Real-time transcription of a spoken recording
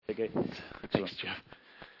Okay. Thanks, Jeff.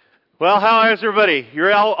 Well, how is everybody?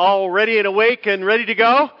 You're all ready and awake and ready to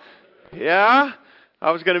go? Yeah?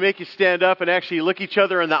 I was going to make you stand up and actually look each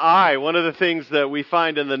other in the eye. One of the things that we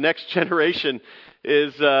find in the next generation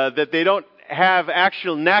is that they don't have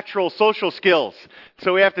actual natural social skills.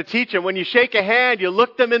 So we have to teach them. When you shake a hand, you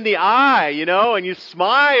look them in the eye, and you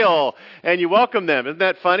smile and you welcome them. Isn't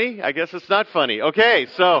that funny? I guess it's not funny. Okay,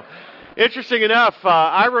 so interesting enough,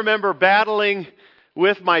 I remember battling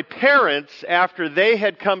with my parents after they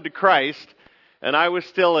had come to Christ, and I was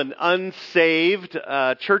still an unsaved,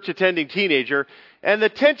 church-attending teenager, and the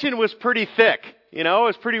tension was pretty thick. It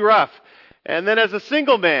was pretty rough. And then as a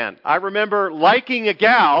single man, I remember liking a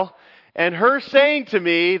gal, and her saying to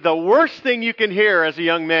me, the worst thing you can hear as a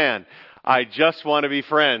young man, I just want to be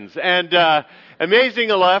friends. And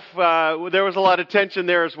amazing enough, there was a lot of tension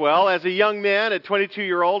there as well. As a young man, a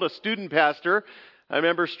 22-year-old, a student pastor, I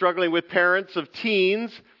remember struggling with parents of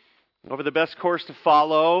teens over the best course to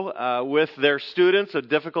follow with their students, a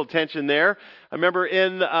difficult tension there. I remember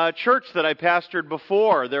in a church that I pastored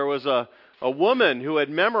before, there was a woman who had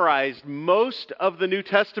memorized most of the New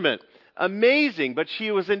Testament. Amazing, but she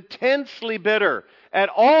was intensely bitter at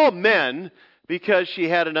all men because she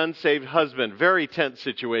had an unsaved husband. Very tense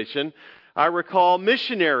situation. I recall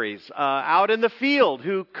missionaries out in the field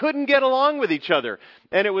who couldn't get along with each other,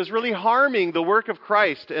 and it was really harming the work of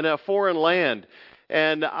Christ in a foreign land.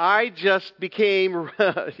 And I just became,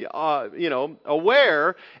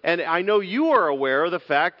 aware, and I know you are aware of the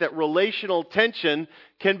fact that relational tension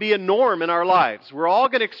can be a norm in our lives. We're all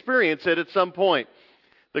going to experience it at some point.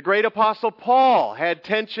 The great apostle Paul had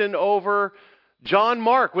tension over John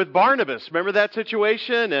Mark with Barnabas. Remember that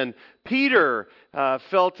situation? And Peter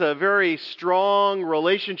felt a very strong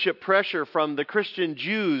relationship pressure from the Christian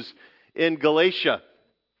Jews in Galatia.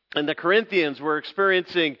 And the Corinthians were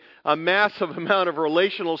experiencing a massive amount of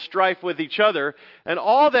relational strife with each other. And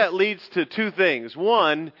all that leads to two things.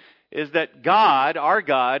 One is that God, our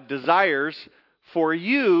God, desires for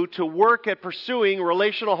you to work at pursuing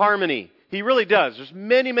relational harmony. He really does. There's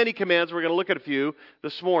many, many commands. We're going to look at a few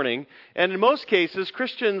this morning. And in most cases,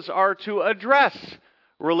 Christians are to address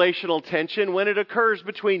relational tension when it occurs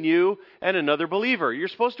between you and another believer. You're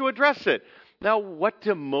supposed to address it. Now, what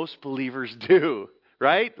do most believers do?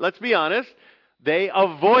 Right? Let's be honest. They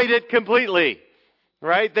avoid it completely.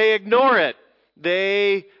 Right? They ignore it.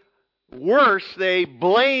 Worse, they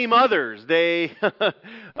blame others. They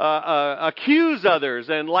accuse others.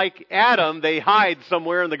 And like Adam, they hide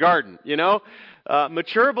somewhere in the garden,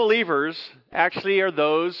 Mature believers actually are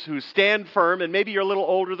those who stand firm. And maybe you're a little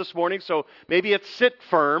older this morning, so maybe it's sit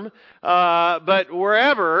firm. But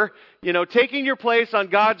wherever, taking your place on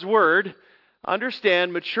God's Word,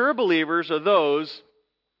 understand mature believers are those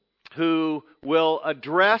who will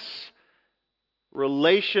address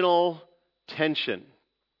relational tension.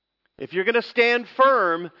 If you're going to stand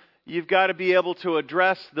firm, you've got to be able to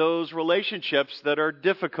address those relationships that are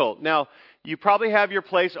difficult. Now, you probably have your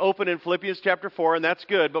place open in Philippians chapter 4, and that's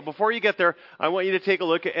good. But before you get there, I want you to take a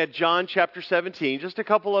look at John chapter 17. Just a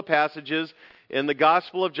couple of passages in the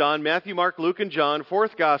Gospel of John, Matthew, Mark, Luke, and John,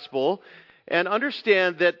 fourth Gospel. And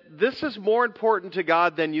understand that this is more important to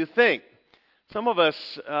God than you think. Some of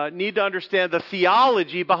us need to understand the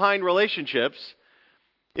theology behind relationships.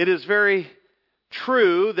 It is very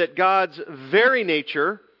true that God's very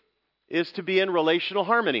nature is to be in relational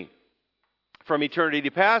harmony. From eternity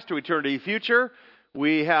past to eternity future,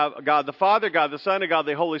 we have God the Father, God the Son, and God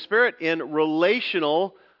the Holy Spirit in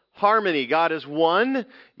relational harmony. God is one,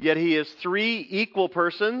 yet He is three equal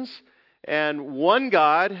persons and one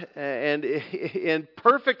God, and in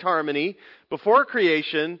perfect harmony before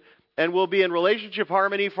creation, and will be in relationship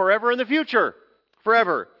harmony forever in the future.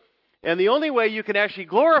 Forever. And the only way you can actually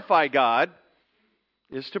glorify God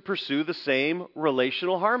is to pursue the same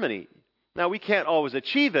relational harmony. Now, we can't always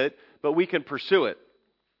achieve it, but we can pursue it.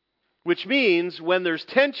 Which means when there's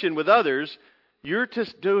tension with others, you're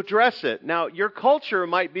to address it. Now, your culture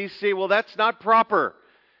might say, well, that's not proper.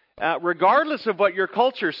 Regardless of what your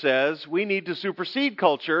culture says, we need to supersede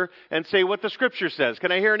culture and say what the Scripture says.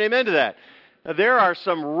 Can I hear an amen to that? Now, there are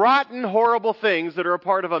some rotten, horrible things that are a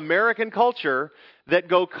part of American culture that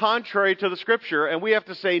go contrary to the Scripture, and we have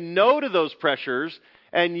to say no to those pressures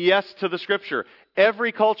and yes to the Scripture.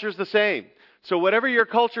 Every culture is the same. So whatever your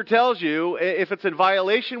culture tells you, if it's in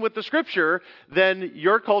violation with the Scripture, then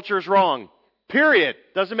your culture is wrong. Period.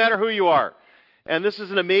 Doesn't matter who you are. And this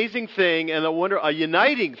is an amazing thing and a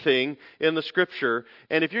uniting thing in the Scripture.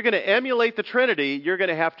 And if you're going to emulate the Trinity, you're going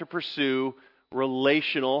to have to pursue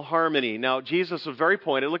relational harmony. Now, Jesus was very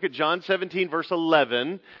pointed. Look at John 17, verse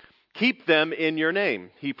 11. Keep them in your name.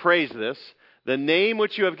 He prays this, the name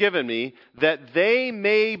which you have given me, that they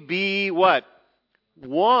may be what?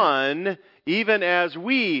 One, even as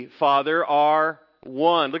we, Father, are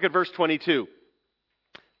one. Look at verse 22.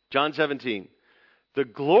 John 17. The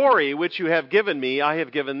glory which you have given me, I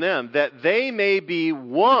have given them, that they may be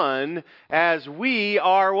one as we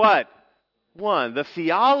are what? One. The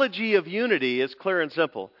theology of unity is clear and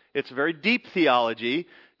simple. It's a very deep theology.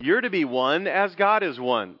 You're to be one as God is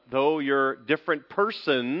one. Though you're different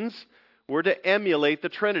persons, we're to emulate the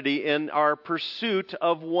Trinity in our pursuit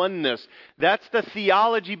of oneness. That's the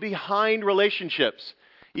theology behind relationships.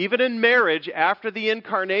 Even in marriage, after the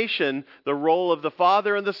incarnation, the role of the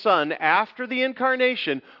Father and the Son, after the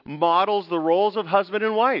incarnation, models the roles of husband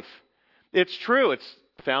and wife. It's true. It's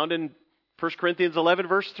found in 1 Corinthians 11,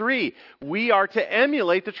 verse 3. We are to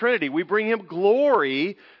emulate the Trinity. We bring Him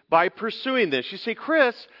glory by pursuing this. You say,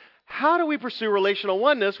 Chris, how do we pursue relational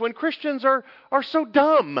oneness when Christians are so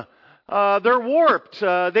dumb? They're warped.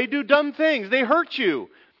 They do dumb things. They hurt you.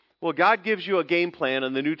 Well, God gives you a game plan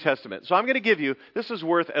in the New Testament. So I'm going to give you, this is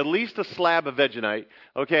worth at least a slab of Vegemite,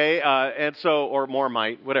 okay? Or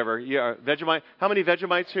Marmite, whatever. Yeah, Vegemite. How many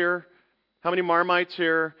Vegemites here? How many Marmites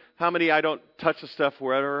here? How many I don't touch the stuff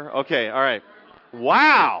wherever? Okay, all right.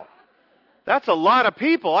 Wow. That's a lot of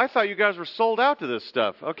people. I thought you guys were sold out to this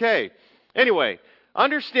stuff. Okay. Anyway,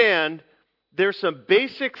 understand there's some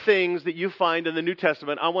basic things that you find in the New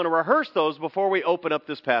Testament. I want to rehearse those before we open up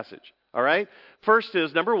this passage. All right? First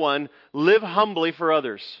is, number one, live humbly for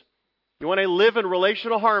others. You want to live in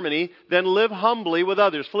relational harmony, then live humbly with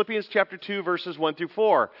others. Philippians chapter 2, verses 1 through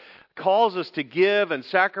 4 calls us to give and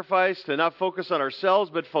sacrifice, to not focus on ourselves,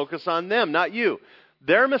 but focus on them, not you.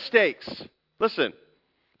 Their mistakes, listen,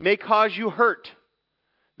 may cause you hurt.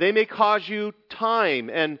 They may cause you time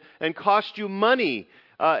and cost you money,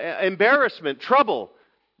 embarrassment, trouble.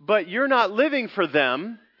 But you're not living for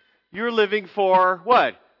them. You're living for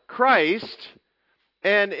what? Christ.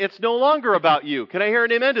 And it's no longer about you. Can I hear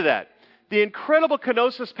an amen to that? The incredible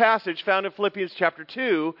kenosis passage found in Philippians chapter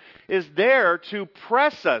 2 is there to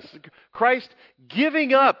press us. Christ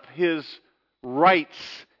giving up His rights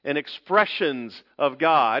and expressions of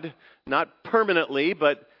God, not permanently,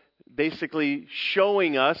 but basically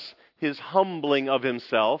showing us His humbling of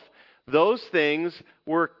Himself. Those things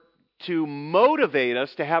were to motivate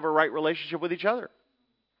us to have a right relationship with each other.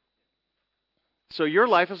 So your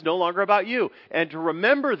life is no longer about you. And to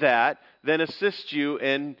remember that then assists you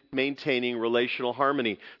in maintaining relational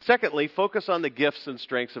harmony. Secondly, focus on the gifts and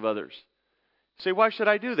strengths of others. You say, why should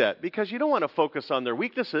I do that? Because you don't want to focus on their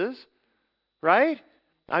weaknesses, right?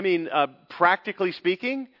 I mean, practically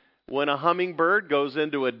speaking, when a hummingbird goes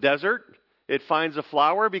into a desert, it finds a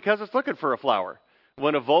flower because it's looking for a flower.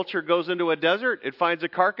 When a vulture goes into a desert, it finds a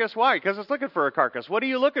carcass. Why? Because it's looking for a carcass. What are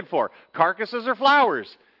you looking for? Carcasses or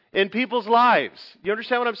flowers in people's lives? You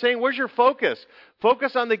understand what I'm saying? Where's your focus?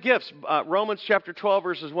 Focus on the gifts. Romans chapter 12,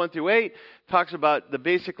 verses 1 through 8 talks about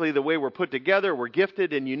basically the way we're put together. We're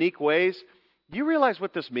gifted in unique ways. Do you realize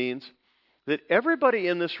what this means? That everybody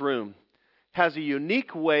in this room has a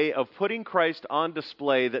unique way of putting Christ on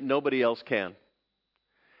display that nobody else can.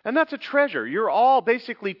 And that's a treasure. You're all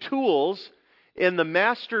basically tools in the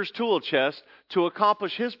master's tool chest to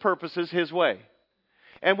accomplish His purposes His way.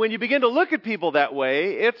 And when you begin to look at people that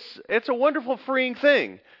way, it's a wonderful, freeing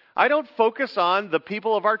thing. I don't focus on the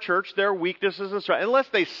people of our church, their weaknesses and strengths. Unless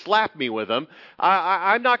they slap me with them,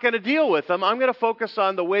 I'm not going to deal with them. I'm going to focus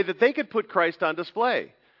on the way that they could put Christ on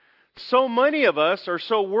display. So many of us are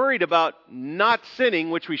so worried about not sinning,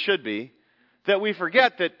 which we should be, that we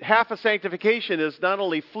forget that half of sanctification is not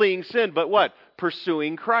only fleeing sin, but what?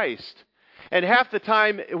 Pursuing Christ. And half the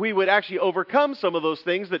time we would actually overcome some of those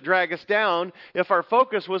things that drag us down if our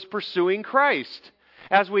focus was pursuing Christ.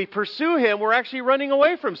 As we pursue Him, we're actually running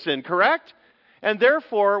away from sin, correct? And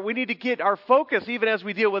therefore, we need to get our focus, even as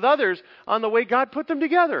we deal with others, on the way God put them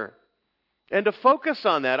together. And to focus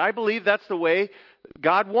on that, I believe that's the way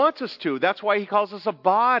God wants us to. That's why He calls us a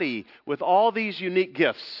body with all these unique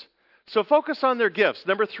gifts. So focus on their gifts.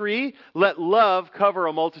 Number 3, let love cover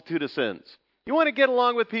a multitude of sins. You want to get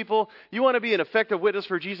along with people, you want to be an effective witness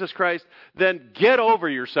for Jesus Christ, then get over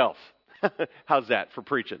yourself. How's that for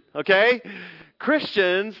preaching? Okay?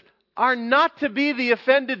 Christians are not to be the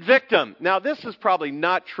offended victim. Now, this is probably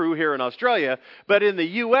not true here in Australia, but in the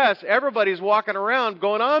U.S., everybody's walking around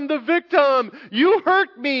going, I'm the victim. You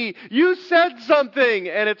hurt me. You said something.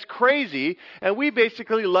 And it's crazy. And we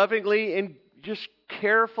basically lovingly and just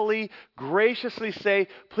carefully, graciously say,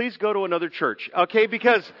 please go to another church. Okay?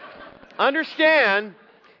 Because understand,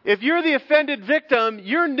 if you're the offended victim,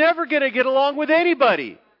 you're never going to get along with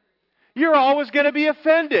anybody. You're always going to be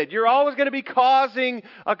offended. You're always going to be causing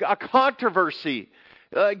a controversy.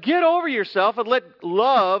 Get over yourself and let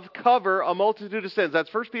love cover a multitude of sins.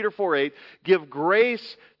 That's 1 Peter 4:8. Give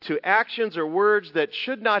grace to actions or words that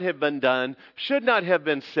should not have been done, should not have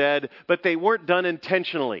been said, but they weren't done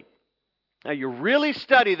intentionally. Now, you really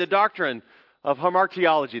study the doctrine of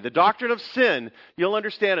hamartiology, the doctrine of sin, you'll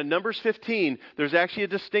understand in Numbers 15, there's actually a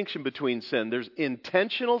distinction between sin. There's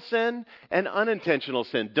intentional sin and unintentional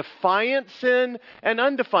sin. Defiant sin and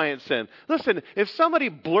undefiant sin. Listen, if somebody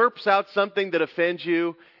blurps out something that offends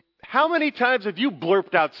you, how many times have you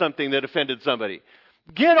blurped out something that offended somebody?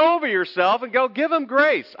 Get over yourself and go give them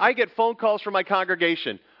grace. I get phone calls from my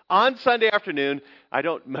congregation on Sunday afternoon. I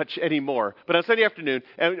don't much anymore, but on Sunday afternoon,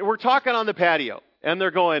 and we're talking on the patio, and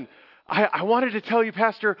they're going, I wanted to tell you,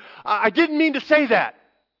 Pastor, I didn't mean to say that.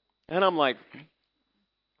 And I'm like,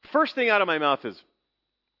 first thing out of my mouth is,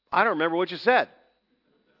 I don't remember what you said.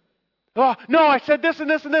 Oh, no, I said this and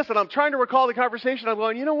this and this. And I'm trying to recall the conversation. I'm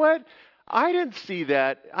going, you know what? I didn't see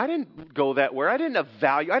that. I didn't go that way. I didn't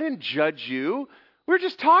evaluate. I didn't judge you. We're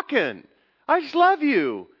just talking. I just love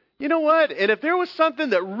you. You know what? And if there was something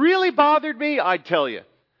that really bothered me, I'd tell you.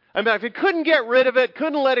 I mean, if it couldn't get rid of it,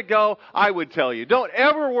 couldn't let it go, I would tell you. Don't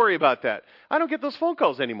ever worry about that. I don't get those phone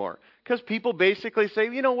calls anymore because people basically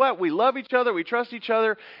say, you know what, we love each other, we trust each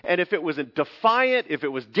other, and if it was defiant, if it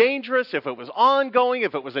was dangerous, if it was ongoing,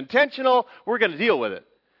 if it was intentional, we're going to deal with it.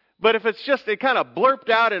 But if it's just, it kind of blurped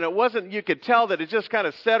out and it wasn't, you could tell that it just kind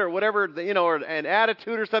of said or whatever, you know, or an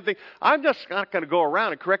attitude or something, I'm just not going to go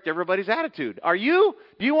around and correct everybody's attitude. Are you?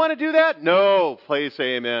 Do you want to do that? No. Please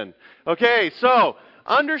say amen. Okay, so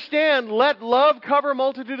understand, let love cover a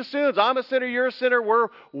multitude of sins. I'm a sinner, you're a sinner. We're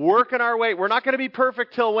working our way. We're not going to be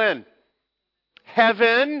perfect till when?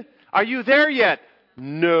 Heaven. Are you there yet?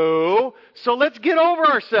 No. So let's get over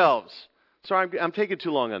ourselves. Sorry, I'm taking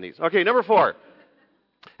too long on these. Okay, number 4.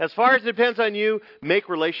 As far as it depends on you, make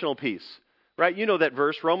relational peace. Right? You know that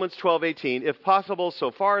verse, Romans 12:18. If possible,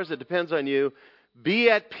 so far as it depends on you, be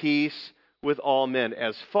at peace with all men,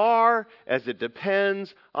 as far as it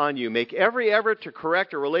depends on you. Make every effort to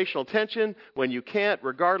correct a relational tension when you can't,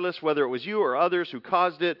 regardless whether it was you or others who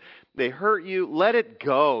caused it. They hurt you. Let it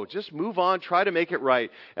go. Just move on. Try to make it right.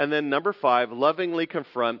 And then number 5, lovingly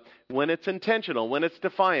confront when it's intentional, when it's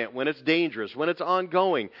defiant, when it's dangerous, when it's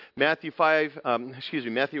ongoing. Matthew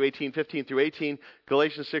 18:15 through 18,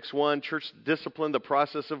 Galatians 6:1, church discipline, the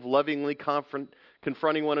process of lovingly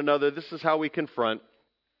confronting one another. This is how we confront.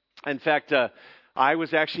 In fact, I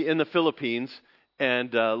was actually in the Philippines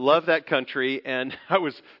and love that country, and I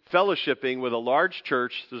was fellowshipping with a large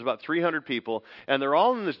church. There's about 300 people, and they're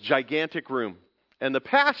all in this gigantic room. And the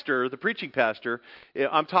pastor, the preaching pastor,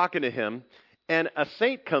 I'm talking to him, and a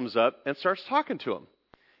saint comes up and starts talking to him.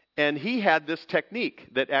 And he had this technique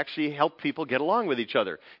that actually helped people get along with each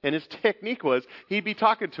other. And his technique was, he'd be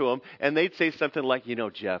talking to them, and they'd say something like, you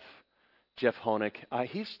know, Jeff Honig,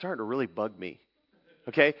 he's starting to really bug me.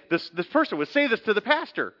 Okay, this person would say this to the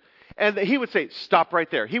pastor, and he would say, stop right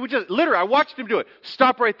there. He would just, literally, I watched him do it,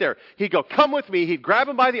 stop right there. He'd go, come with me. He'd grab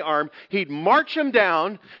him by the arm. He'd march him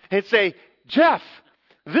down and say, Jeff,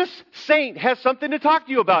 this saint has something to talk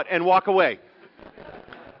to you about, and walk away.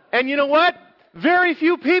 And you know what? Very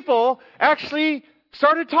few people actually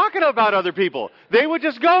started talking about other people. They would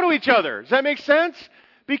just go to each other. Does that make sense?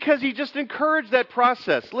 Because he just encouraged that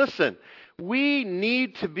process. Listen, we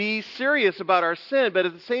need to be serious about our sin, but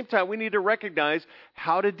at the same time, we need to recognize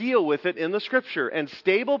how to deal with it in the Scripture. And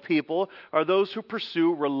stable people are those who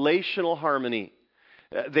pursue relational harmony.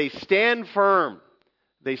 They stand firm.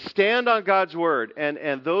 They stand on God's Word.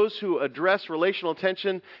 And those who address relational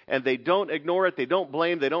tension and they don't ignore it, they don't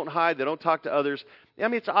blame, they don't hide, they don't talk to others. I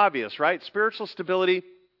mean, it's obvious, right? Spiritual stability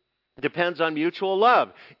depends on mutual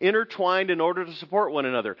love, intertwined in order to support one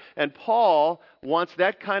another. And Paul wants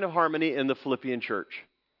that kind of harmony in the Philippian church.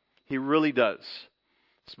 He really does.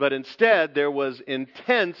 But instead, there was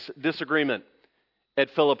intense disagreement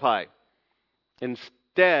at Philippi.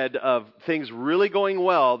 Instead of things really going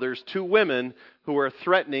well, there's 2 women who are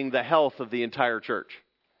threatening the health of the entire church.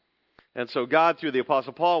 And so God, through the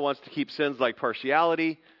Apostle Paul, wants to keep sins like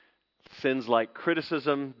partiality, sins like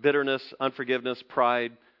criticism, bitterness, unforgiveness,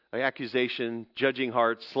 pride, accusation, judging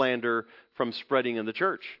hearts, slander from spreading in the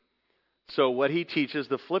church. So what he teaches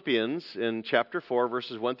the Philippians in chapter 4,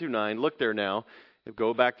 verses 1 through 9, look there now,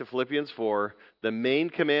 go back to Philippians 4, the main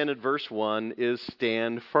command in verse 1 is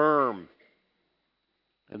stand firm.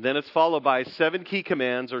 And then it's followed by 7 key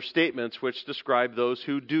commands or statements which describe those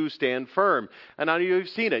who do stand firm. And I know you've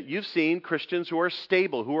seen it. You've seen Christians who are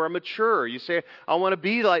stable, who are mature. You say, I want to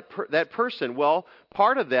be like that person. Well,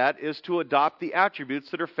 part of that is to adopt the attributes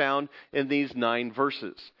that are found in these 9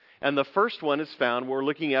 verses. And the first one is found, we're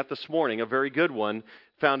looking at this morning, a very good one,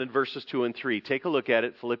 found in verses 2 and 3. Take a look at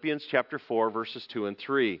it, Philippians chapter 4, verses 2 and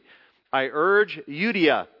 3. I urge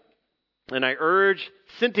Euodia, and I urge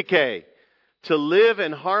Syntyche, to live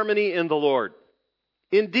in harmony in the Lord.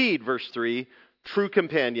 Indeed, verse 3, true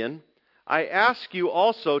companion, I ask you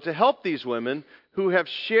also to help these women who have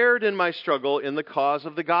shared in my struggle in the cause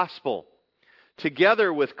of the gospel,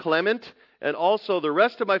 together with Clement and also the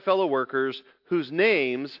rest of my fellow workers whose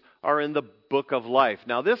names are in the book of life.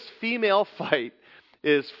 Now, this female fight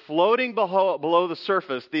is floating below the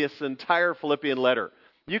surface this entire Philippian letter.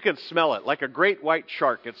 You can smell it like a great white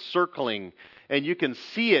shark. It's circling, and you can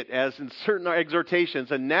see it as in certain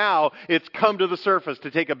exhortations. And now it's come to the surface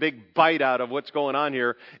to take a big bite out of what's going on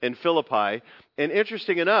here in Philippi. And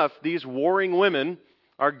interesting enough, these warring women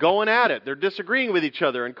are going at it. They're disagreeing with each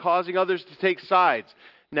other and causing others to take sides.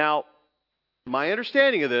 Now, my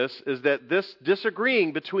understanding of this is that this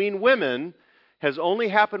disagreeing between women has only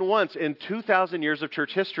happened once in 2,000 years of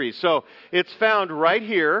church history. So it's found right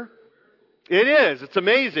here. It is. It's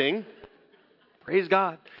amazing. Praise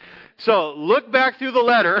God. So look back through the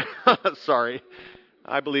letter. Sorry.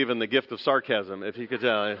 I believe in the gift of sarcasm, if you could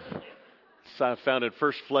tell. I found it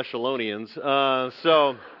First Fleshalonians.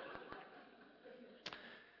 So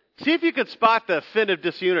see if you could spot the fin of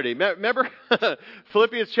disunity. Remember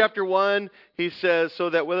Philippians chapter 1, he says, so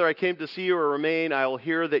that whether I came to see you or remain, I will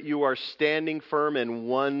hear that you are standing firm in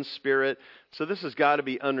one spirit. So this has got to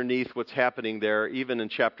be underneath what's happening there, even in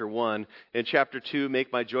chapter 1. In chapter 2,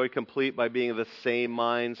 make my joy complete by being of the same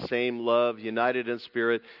mind, same love, united in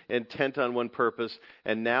spirit, intent on one purpose.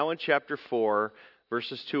 And now in chapter 4,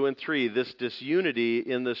 verses 2 and 3, this disunity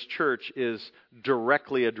in this church is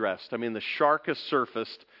directly addressed. I mean, the shark has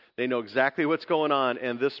surfaced. They know exactly what's going on,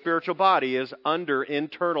 and this spiritual body is under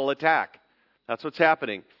internal attack. That's what's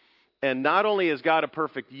happening. And not only is God a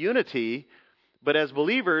perfect unity, but as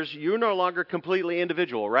believers, you're no longer completely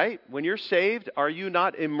individual, right? When you're saved, are you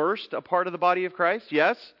not immersed, a part of the body of Christ?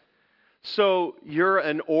 Yes? So you're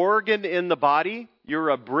an organ in the body. You're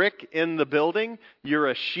a brick in the building. You're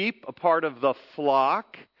a sheep, a part of the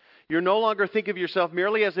flock. You're no longer think of yourself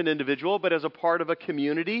merely as an individual, but as a part of a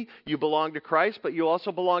community. You belong to Christ, but you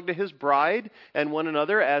also belong to His bride and one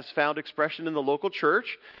another as found expression in the local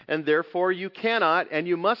church. And therefore you cannot and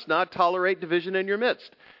you must not tolerate division in your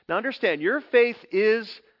midst. Now understand, your faith is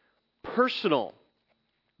personal,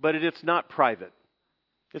 but it's not private.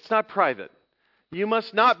 It's not private. You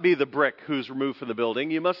must not be the brick who's removed from the building.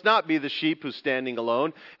 You must not be the sheep who's standing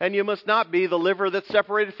alone. And you must not be the liver that's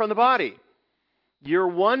separated from the body. You're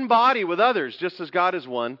one body with others, just as God is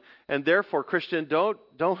one. And therefore, Christian, don't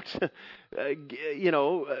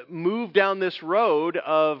move down this road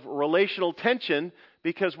of relational tension,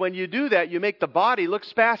 because when you do that, you make the body look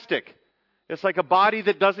spastic. It's like a body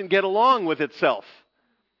that doesn't get along with itself.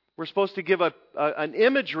 We're supposed to give an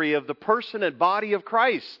imagery of the person and body of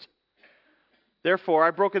Christ. Therefore,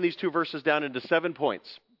 I've broken these 2 verses down into 7 points.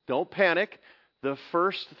 Don't panic. The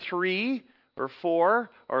first 3 or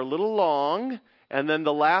 4 are a little long, and then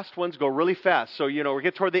the last ones go really fast. So, we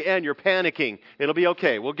get toward the end, you're panicking. It'll be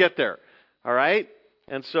okay. We'll get there. All right?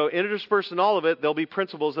 And so interspersed in all of it, there'll be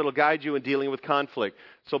principles that'll guide you in dealing with conflict.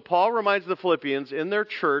 So Paul reminds the Philippians, in their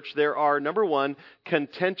church, there are, number 1,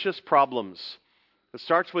 contentious problems. It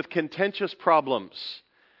starts with contentious problems.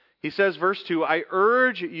 He says, verse 2, I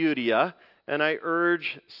urge Euodia and I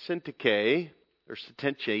urge Syntyche,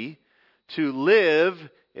 to live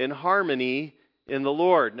in harmony in the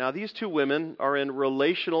Lord. Now, these 2 women are in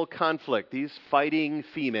relational conflict. These fighting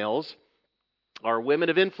females are women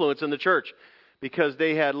of influence in the church because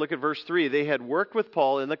they had, look at verse 3, they had worked with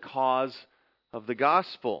Paul in the cause of the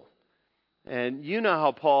gospel. And you know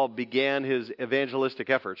how Paul began his evangelistic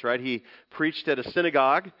efforts, right? He preached at a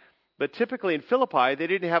synagogue, but typically in Philippi, they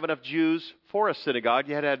didn't have enough Jews for a synagogue.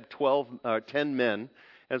 You had to have 10 men.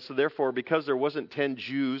 And so therefore, because there wasn't 10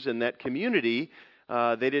 Jews in that community,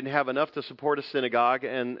 they didn't have enough to support a synagogue.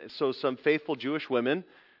 And so some faithful Jewish women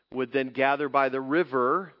would then gather by the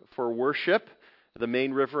river for worship, the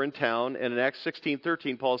main river in town. And in Acts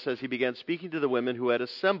 16:13, Paul says he began speaking to the women who had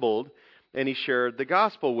assembled, and he shared the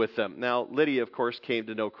gospel with them. Now, Lydia, of course, came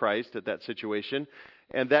to know Christ at that situation.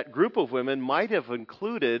 And that group of women might have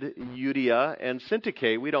included Euodia and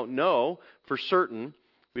Syntyche. We don't know for certain.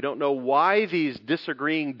 We don't know why these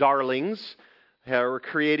disagreeing darlings are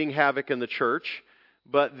creating havoc in the church.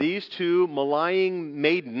 But these two malign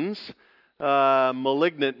maidens,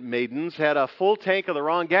 malignant maidens, had a full tank of the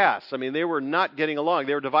wrong gas. I mean, they were not getting along.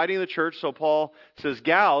 They were dividing the church, so Paul says,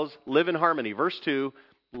 gals, live in harmony. Verse 2,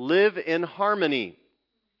 live in harmony.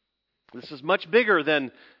 This is much bigger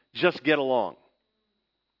than just get along.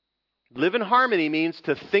 Live in harmony means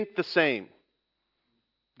to think the same.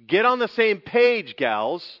 Get on the same page,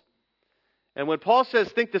 gals. And when Paul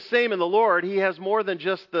says think the same in the Lord, he has more than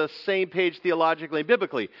just the same page theologically and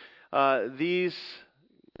biblically. These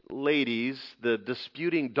ladies, the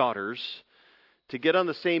disputing daughters, to get on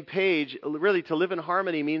the same page, really to live in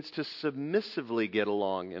harmony means to submissively get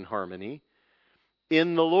along in harmony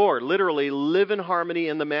in the Lord. Literally, live in harmony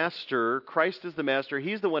in the Master. Christ is the Master.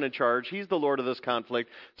 He's the one in charge. He's the Lord of this conflict.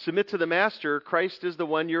 Submit to the Master. Christ is the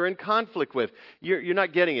one you're in conflict with. You're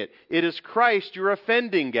not getting it. It is Christ you're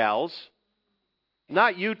offending, gals.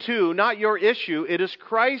 Not you too, not your issue. It is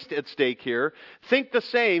Christ at stake here. Think the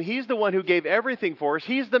same. He's the one who gave everything for us.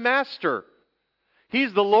 He's the Master.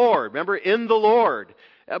 He's the Lord. Remember, in the Lord.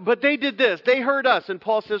 But they did this. They hurt us. And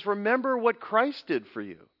Paul says, remember what Christ did for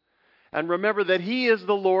you. And remember that He is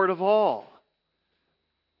the Lord of all.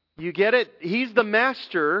 You get it? He's the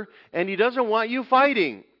Master, and He doesn't want you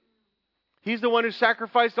fighting. He's the one who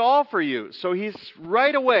sacrificed all for you. So He's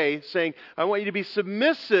right away saying, I want you to be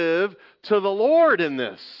submissive to the Lord in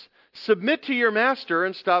this. Submit to your Master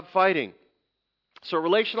and stop fighting. So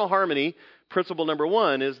relational harmony, principle number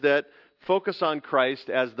 1, is that focus on Christ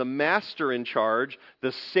as the Master in charge,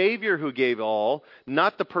 the Savior who gave all,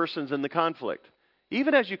 not the persons in the conflict.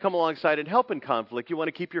 Even as you come alongside and help in conflict, you want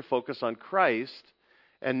to keep your focus on Christ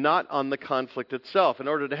and not on the conflict itself. In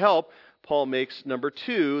order to help, Paul makes number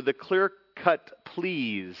 2, the clear-cut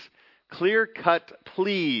pleas. Clear-cut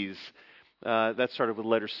pleas. That started with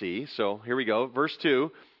letter C. So here we go. Verse 2,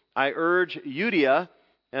 I urge Euodia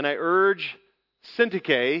and I urge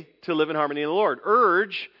Syntyche to live in harmony in the Lord.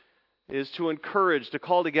 Urge is to encourage, to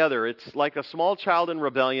call together. It's like a small child in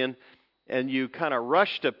rebellion, and you kind of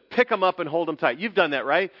rush to pick them up and hold them tight. You've done that,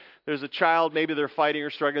 right? There's a child, maybe they're fighting or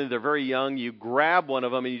struggling, they're very young. You grab one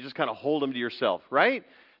of them and you just kind of hold them to yourself, right?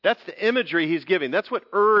 That's the imagery he's giving. That's what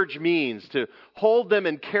urge means, to hold them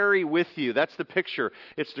and carry with you. That's the picture.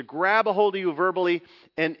 It's to grab a hold of you verbally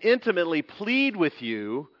and intimately plead with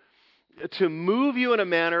you to move you in a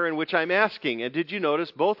manner in which I'm asking. And did you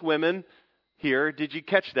notice both women here, did you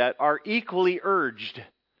catch that, are equally urged?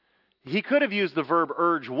 He could have used the verb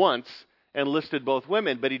urge once and listed both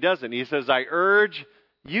women, but he doesn't. He says, I urge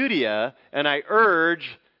Euodia and I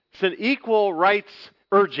urge. It's an equal rights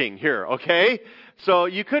urging here, okay? So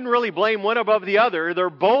you couldn't really blame one above the other. They're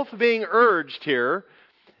both being urged here.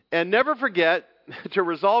 And never forget, to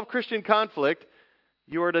resolve Christian conflict,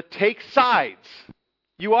 you are to take sides.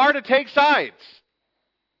 You are to take sides.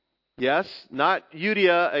 Yes, not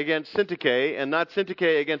Euodia against Syntyche and not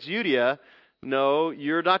Syntyche against Euodia. No,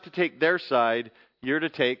 you're not to take their side. You're to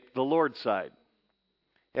take the Lord's side.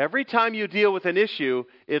 Every time you deal with an issue,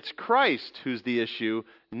 it's Christ who's the issue,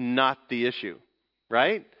 not the issue.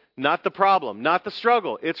 Right? Not the problem, not the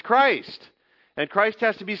struggle. It's Christ. And Christ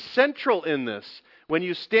has to be central in this. When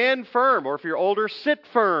you stand firm, or if you're older, sit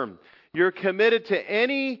firm. You're committed to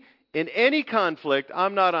in any conflict.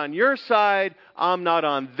 I'm not on your side. I'm not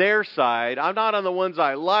on their side. I'm not on the ones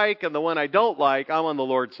I like and the one I don't like. I'm on the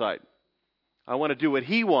Lord's side. I want to do what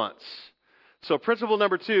He wants. So principle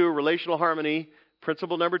number 2, relational harmony.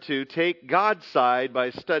 Principle number 2, take God's side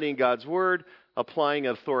by studying God's Word, applying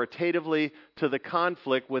authoritatively to the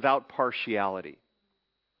conflict without partiality.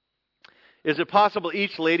 Is it possible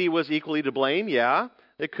each lady was equally to blame? Yeah,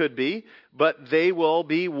 it could be. But they will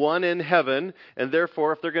be one in heaven. And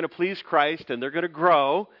therefore, if they're going to please Christ and they're going to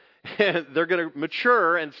grow, and they're going to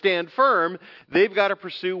mature and stand firm, they've got to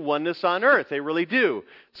pursue oneness on earth. They really do.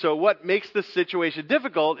 So what makes this situation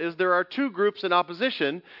difficult is there are two groups in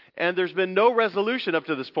opposition, and there's been no resolution up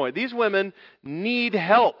to this point. These women need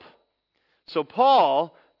help. So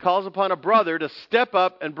Paul calls upon a brother to step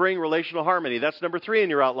up and bring relational harmony. That's number 3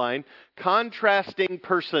 in your outline. Contrasting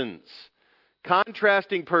persons.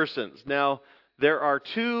 Contrasting persons. Now, there are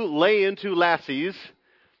 2 lay-into lassies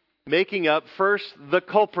making up first the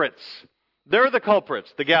culprits. They're the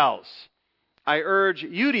culprits, the gals. I urge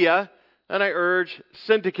Euodia and I urge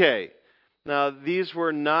Syntyche. Now, these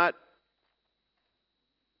were not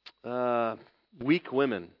weak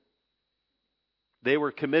women. They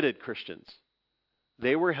were committed Christians.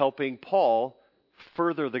 They were helping Paul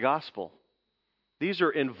further the gospel. These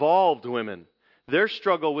are involved women. Their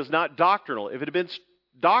struggle was not doctrinal. If it had been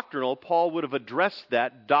doctrinal, Paul would have addressed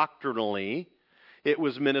that doctrinally. It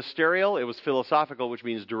was ministerial, it was philosophical, which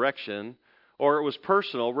means direction, or it was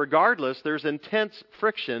personal. Regardless, there's intense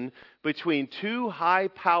friction between two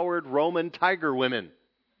high-powered Roman tiger women.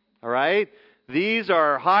 All right? These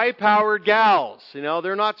are high-powered gals.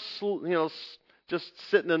 They're not just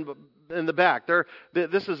sitting in the back.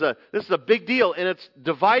 This is a big deal, and it's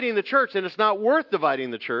dividing the church, and it's not worth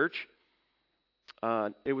dividing the church.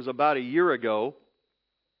 It was about a year ago.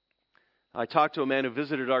 I talked to a man who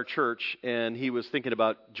visited our church, and he was thinking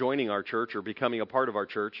about joining our church or becoming a part of our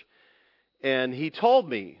church. And he told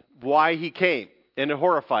me why he came, and it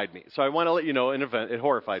horrified me. So I want to let you know, it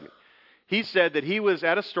horrified me. He said that he was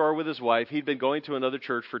at a store with his wife. He'd been going to another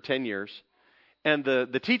church for 10 years. And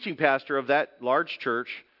the teaching pastor of that large church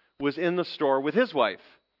was in the store with his wife.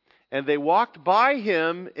 And they walked by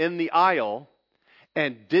him in the aisle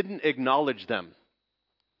and didn't acknowledge them.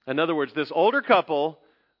 In other words, this older couple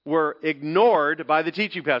were ignored by the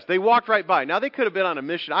teaching pastor. They walked right by. Now, they could have been on a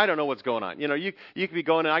mission. I don't know what's going on. You could be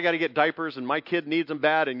going, I got to get diapers, and my kid needs them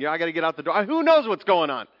bad, and I got to get out the door. Who knows what's going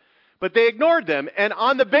on? But they ignored them, and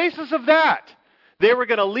on the basis of that, they were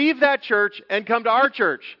going to leave that church and come to our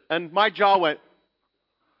church. And my jaw went,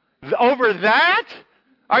 over that?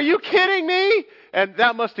 Are you kidding me? And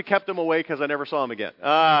that must have kept them away because I never saw them again.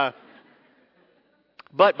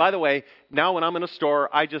 But, by the way, now when I'm in a store,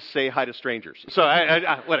 I just say hi to strangers. So,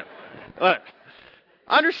 whatever.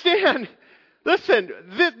 Understand, listen,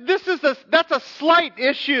 that's a slight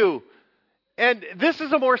issue. And this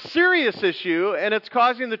is a more serious issue, and it's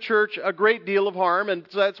causing the church a great deal of harm, and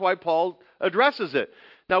so that's why Paul addresses it.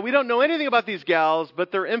 Now, we don't know anything about these gals,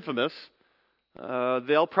 but they're infamous.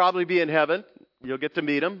 They'll probably be in heaven. You'll get to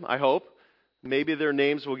meet them, I hope. Maybe their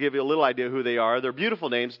names will give you a little idea who they are. They're beautiful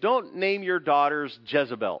names. Don't name your daughters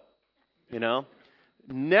Jezebel.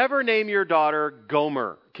 Never name your daughter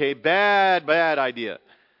Gomer. Okay, bad idea.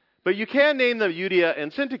 But you can name them Euodia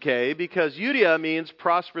and Syntyche because Euodia means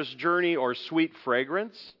prosperous journey or sweet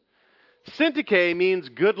fragrance. Syntyche means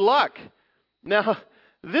good luck. Now,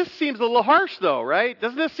 this seems a little harsh though, right?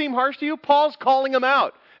 Doesn't this seem harsh to you? Paul's calling them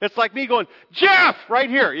out. It's like me going, Jeff, right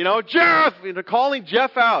here, Jeff, calling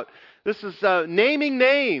Jeff out. This is naming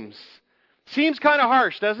names. Seems kind of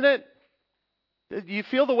harsh, doesn't it? Do you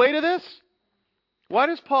feel the weight of this? Why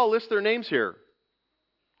does Paul list their names here?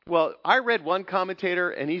 Well, I read one commentator,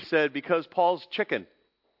 and he said because Paul's chicken.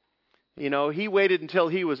 He waited until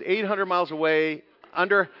he was 800 miles away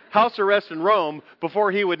under house arrest in Rome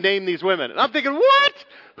before he would name these women. And I'm thinking, what?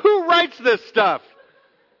 Who writes this stuff?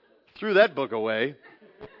 Threw that book away.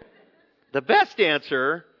 The best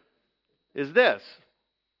answer is this.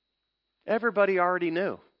 Everybody already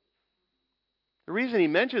knew. The reason he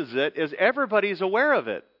mentions it is everybody's aware of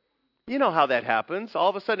it. You know how that happens. All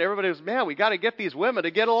of a sudden, everybody was, man, we got to get these women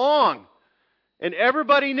to get along. And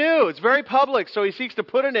everybody knew. It's very public. So he seeks to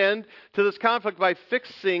put an end to this conflict by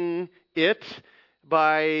fixing it,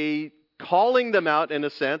 by calling them out in a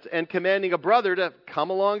sense, and commanding a brother to come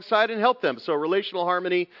alongside and help them. So relational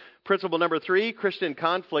harmony, principle number 3, Christian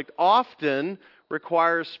conflict often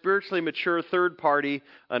requires spiritually mature third party,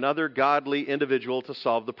 another godly individual to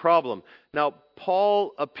solve the problem. Now,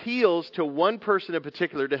 Paul appeals to one person in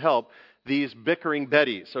particular to help these bickering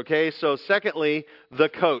Bettys. Okay, so secondly, the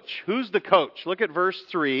coach. Who's the coach? Look at verse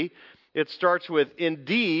 3. It starts with,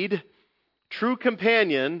 indeed, true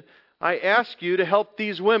companion, I ask you to help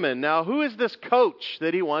these women. Now, who is this coach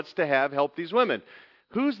that he wants to have help these women?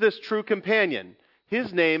 Who's this true companion?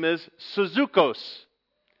 His name is Suzukos.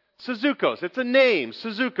 Suzukos. It's a name,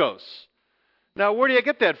 Suzukos. Now, where do you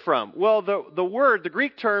get that from? Well, the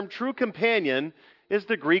Greek term true companion is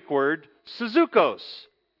the Greek word Suzukos.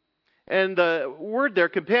 And the word there,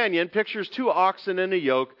 companion, pictures two oxen and a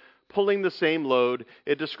yoke pulling the same load.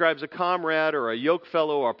 It describes a comrade or a yoke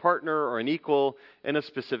fellow or a partner or an equal in a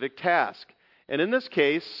specific task. And in this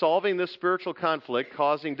case, solving this spiritual conflict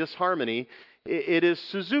causing disharmony, it is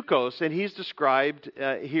Suzukos, and he's described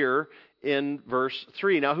here in verse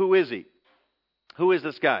 3. Now, who is he? Who is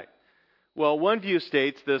this guy? Well, one view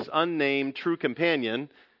states this unnamed true companion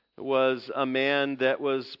was a man that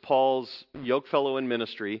was Paul's yoke fellow in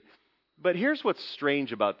ministry. But here's what's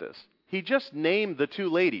strange about this. He just named the two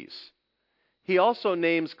ladies. He also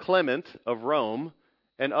names Clement of Rome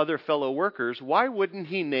and other fellow workers. Why wouldn't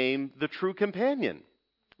he name the true companion?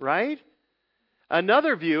 Right?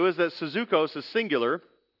 Another view is that Suzukos is singular,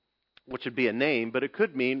 which would be a name, but it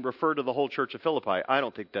could mean refer to the whole church of Philippi. I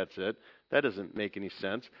don't think that's it. That doesn't make any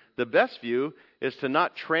sense. The best view is to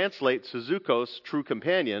not translate Suzukos, true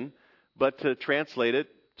companion, but to translate it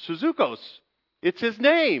Suzukos. It's his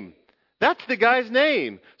name. That's the guy's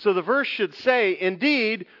name. So the verse should say,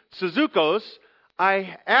 indeed, Suzukos,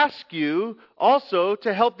 I ask you also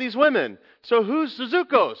to help these women. So who's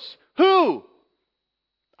Suzukos? Who?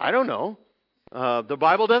 I don't know. The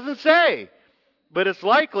Bible doesn't say. But it's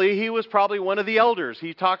likely he was probably one of the elders.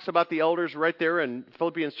 He talks about the elders right there in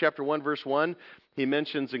Philippians chapter 1, verse 1. He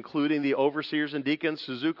mentions including the overseers and deacons.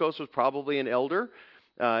 Suzukos was probably an elder.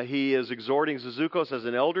 He is exhorting Suzukos as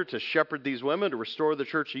an elder to shepherd these women, to restore the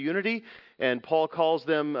church to unity. And Paul calls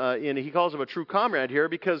them, he calls him a true comrade here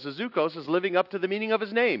because Suzukos is living up to the meaning of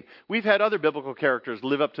his name. We've had other biblical characters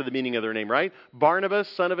live up to the meaning of their name, right? Barnabas,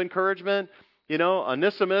 son of encouragement.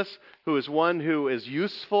 Onesimus, who is one who is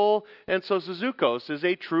useful. And so Suzukos is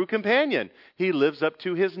a true companion. He lives up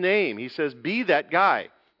to his name. He says, be that guy.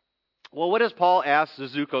 Well, what does Paul ask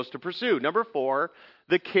Suzukos to pursue? Number 4,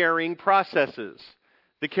 the caring processes.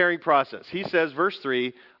 The caring process. He says, verse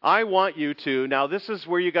 3, I want you to, now this is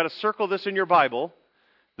where you got to circle this in your Bible.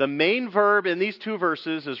 The main verb in these 2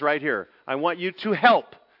 verses is right here. I want you to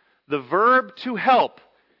help. The verb to help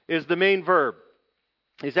is the main verb.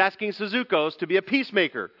 He's asking Suzukos to be a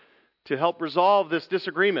peacemaker, to help resolve this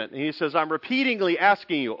disagreement. And he says, I'm repeatedly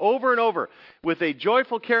asking you over and over. With a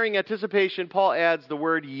joyful, caring anticipation, Paul adds the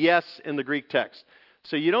word yes in the Greek text.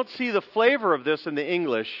 So you don't see the flavor of this in the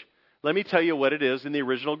English. Let me tell you what it is in the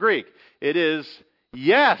original Greek. It is,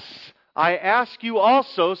 yes, I ask you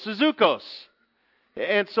also, Suzukos.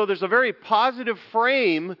 And so there's a very positive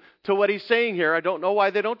frame to what he's saying here. I don't know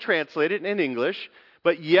why they don't translate it in English.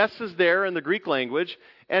 But yes is there in the Greek language.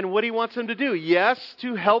 And what he wants them to do, yes,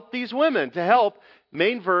 to help these women. To help,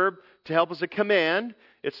 main verb, to help is a command.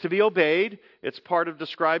 It's to be obeyed. It's part of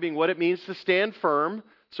describing what it means to stand firm.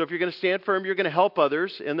 So if you're going to stand firm, you're going to help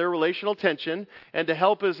others in their relational tension. And to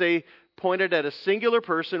help is pointed at a singular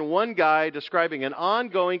person, one guy, describing an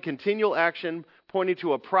ongoing, continual action pointing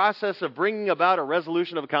to a process of bringing about a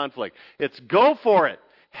resolution of a conflict. It's go for it.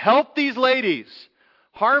 Help these ladies.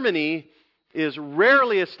 Harmony is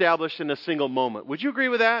rarely established in a single moment. Would you agree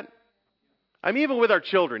with that? I mean, even with our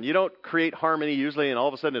children, you don't create harmony usually and all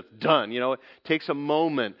of a sudden it's done. It takes a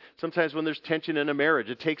moment. Sometimes when there's tension in a marriage,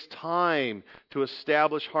 it takes time to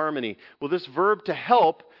establish harmony. Well, this verb to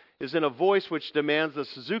help is in a voice which demands that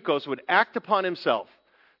Suzukos would act upon himself.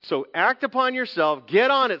 So act upon yourself,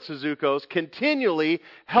 get on it, Suzukos, continually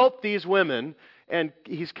help these women, and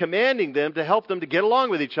he's commanding them to help them to get along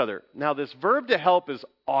with each other. Now, this verb to help is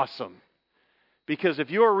awesome. Because if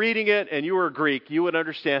you were reading it and you were Greek, you would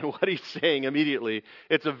understand what he's saying immediately.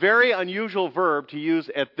 It's a very unusual verb to use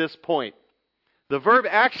at this point. The verb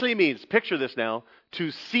actually means, picture this now,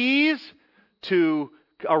 to seize, to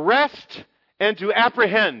arrest, and to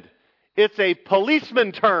apprehend. It's a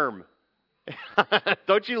policeman term.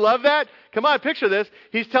 Don't you love that? Come on, picture this.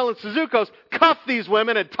 He's telling Suzukos, cuff these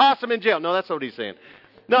women and toss them in jail. No, that's not what he's saying.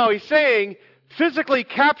 No, he's saying, physically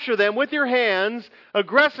capture them with your hands,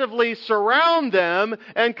 aggressively surround them,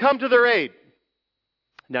 and come to their aid.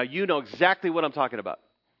 Now, you know exactly what I'm talking about.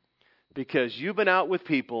 Because you've been out with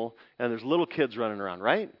people, and there's little kids running around,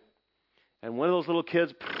 right? And one of those little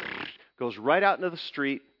kids goes right out into the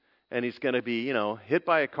street, and he's going to be, hit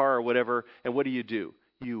by a car or whatever. And what do?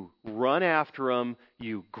 You run after them,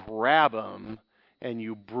 you grab them, and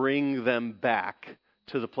you bring them back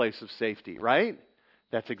to the place of safety, right?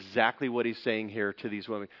 That's exactly what he's saying here to these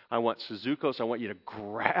women. I want Suzukos, I want you to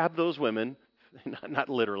grab those women, not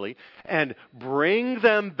literally, and bring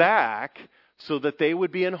them back so that they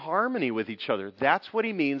would be in harmony with each other. That's what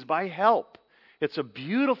he means by help. It's a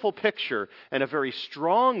beautiful picture and a very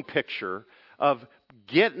strong picture of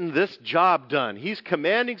getting this job done. He's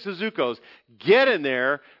commanding Suzukos, get in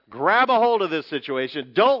there, grab a hold of this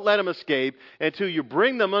situation, don't let them escape until you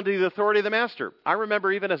bring them under the authority of the master. I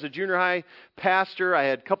remember even as a junior high pastor, I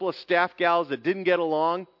had a couple of staff gals that didn't get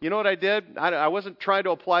along. You know what I did? I wasn't trying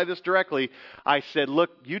to apply this directly. I said,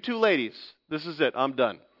 look, you two ladies, this is it, I'm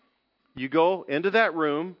done. You go into that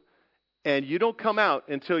room and you don't come out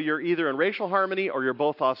until you're either in racial harmony or you're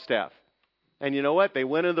both off staff. And you know what? They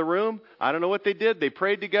went in the room. I don't know what they did. They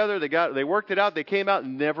prayed together. They worked it out. They came out.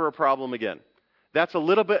 Never a problem again. That's a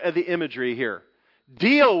little bit of the imagery here.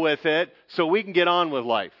 Deal with it so we can get on with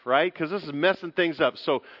life, right? Because this is messing things up.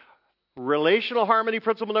 So relational harmony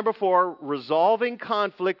principle number 4, resolving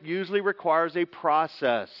conflict usually requires a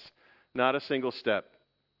process, not a single step.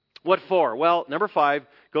 What for? Well, number 5,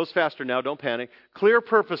 goes faster now, don't panic. Clear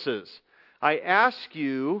purposes. I ask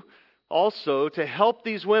you also to help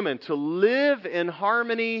these women to live in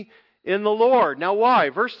harmony in the Lord. Now why?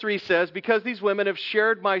 Verse 3 says, because these women have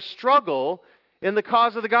shared my struggle in the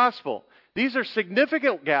cause of the gospel. These are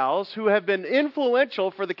significant gals who have been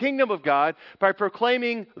influential for the kingdom of God by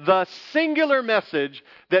proclaiming the singular message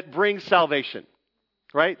that brings salvation.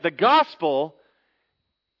 Right? The gospel,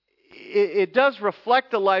 it does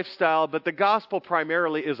reflect the lifestyle, but the gospel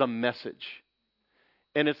primarily is a message.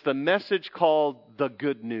 And it's the message called the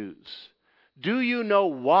good news. Do you know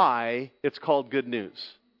why it's called good news?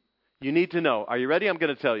 You need to know. Are you ready? I'm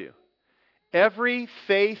going to tell you. Every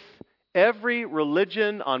faith, every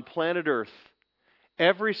religion on planet Earth,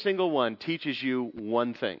 every single one teaches you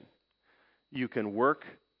one thing. You can work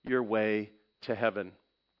your way to heaven.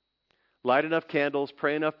 Light enough candles,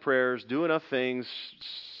 pray enough prayers, do enough things,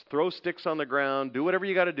 throw sticks on the ground, do whatever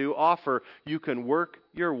you got to do, offer. You can work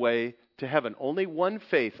your way to heaven. Only one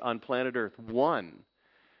faith on planet Earth, one,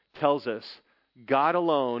 tells us God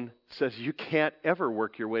alone says you can't ever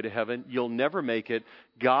work your way to heaven. You'll never make it.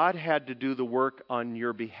 God had to do the work on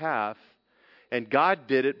your behalf. And God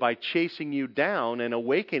did it by chasing you down and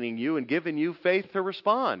awakening you and giving you faith to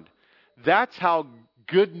respond. That's how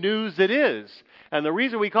good news it is. And the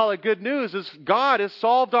reason we call it good news is God has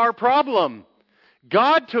solved our problem.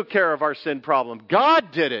 God took care of our sin problem.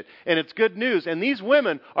 God did it. And it's good news. And these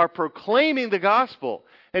women are proclaiming the gospel.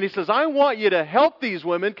 And he says, I want you to help these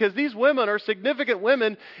women because these women are significant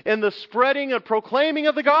women in the spreading and proclaiming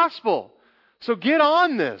of the gospel. So get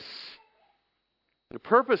on this. The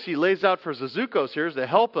purpose he lays out for Zizukos here is to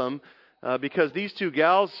help them because these two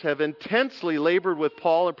gals have intensely labored with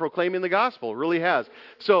Paul in proclaiming the gospel. It really has.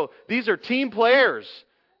 So these are team players.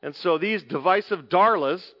 And so these divisive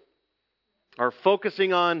darlas are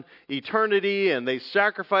focusing on eternity, and they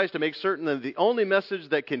sacrifice to make certain that the only message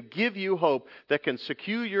that can give you hope, that can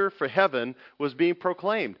secure you for heaven, was being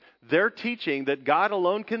proclaimed. They're teaching that God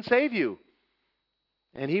alone can save you.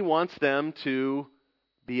 And he wants them to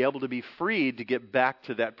be able to be freed to get back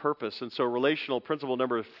to that purpose. And so relational principle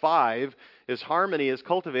number 5 is harmony is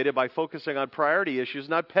cultivated by focusing on priority issues,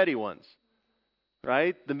 not petty ones.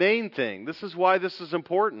 Right? The main thing. This is why this is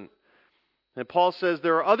important. And Paul says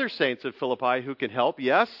there are other saints at Philippi who can help.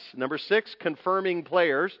 Yes. Number 6, confirming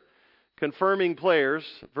players. Confirming players.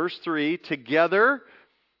 Verse 3, together,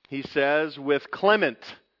 he says, with Clement.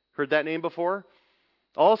 Heard that name before?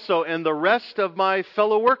 Also, and the rest of my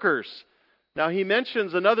fellow workers. Now he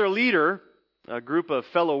mentions another leader, a group of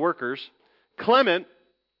fellow workers. Clement,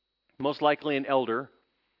 most likely an elder.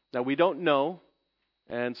 Now we don't know,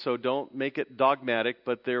 and so don't make it dogmatic,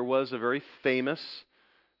 but there was a very famous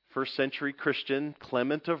first century Christian,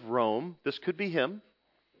 Clement of Rome. This could be him.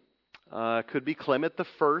 Could be Clement the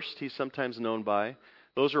First, he's sometimes known by.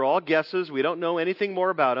 Those are all guesses. We don't know anything more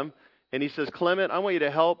about him. And he says, Clement, I want you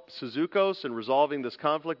to help Zizukos in resolving this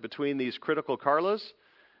conflict between these critical Carlas.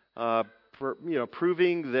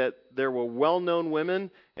 Proving that there were well-known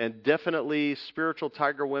women and definitely spiritual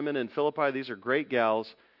tiger women in Philippi. These are great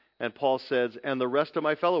gals. And Paul says, and the rest of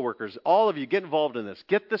my fellow workers, all of you get involved in this.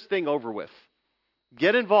 Get this thing over with.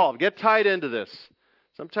 Get involved. Get tied into this.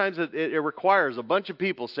 Sometimes it requires a bunch of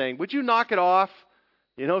people saying, would you knock it off?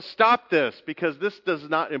 Stop this because this is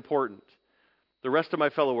not important. The rest of my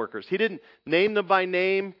fellow workers. He didn't name them by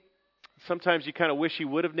name. Sometimes you kind of wish he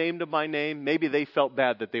would have named them by name. Maybe they felt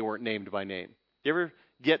bad that they weren't named by name. You ever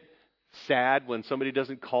get sad when somebody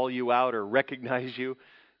doesn't call you out or recognize you?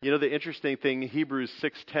 The interesting thing, Hebrews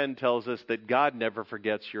 6:10 tells us that God never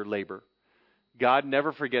forgets your labor. God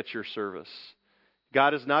never forgets your service.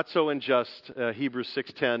 God is not so unjust, Hebrews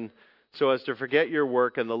 6:10, so as to forget your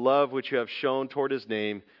work and the love which you have shown toward his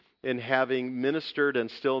name in having ministered and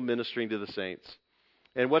still ministering to the saints.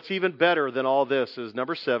 And what's even better than all this is,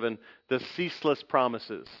 number 7, the ceaseless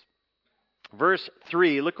promises. Verse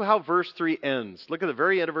 3, look how verse 3 ends. Look at the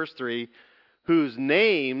very end of verse 3. Whose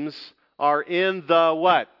names are in the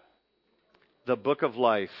what? The book of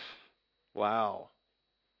life. Wow.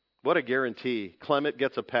 What a guarantee. Clement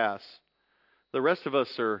gets a pass. The rest of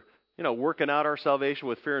us are, working out our salvation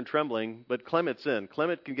with fear and trembling, but Clement's in.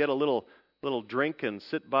 Clement can get a little drink and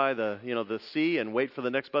sit by the sea and wait for the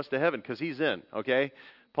next bus to heaven because he's in, okay?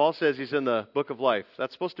 Paul says he's in the book of life.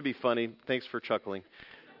 That's supposed to be funny. Thanks for chuckling.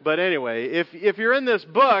 But anyway, if you're in this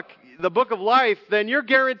book, the book of life, then you're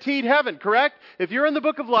guaranteed heaven, correct? If you're in the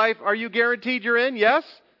book of life, are you guaranteed you're in? Yes?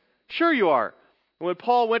 Sure you are. When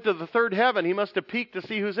Paul went to the third heaven, he must have peeked to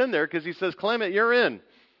see who's in there because he says, Clement, you're in.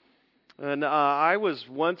 And I was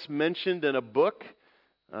once mentioned in a book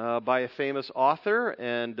by a famous author,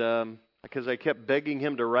 and because I kept begging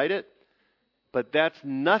him to write it. But that's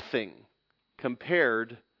nothing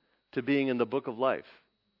compared to being in the book of life.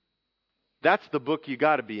 That's the book you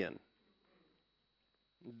got to be in.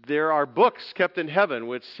 There are books kept in heaven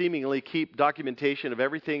which seemingly keep documentation of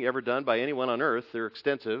everything ever done by anyone on earth. They're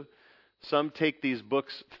extensive. Some take these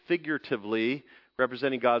books figuratively,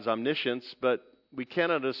 representing God's omniscience, but we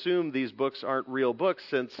cannot assume these books aren't real books,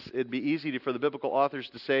 since it'd be easy for the biblical authors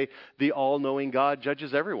to say the all-knowing God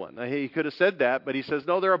judges everyone. He could have said that, but he says,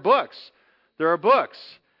 no, there are books. There are books.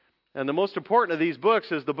 And the most important of these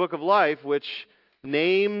books is the book of life, which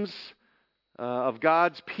names of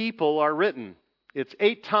God's people are written. It's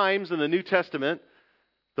 8 times in the New Testament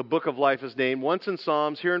the book of life is named. Once in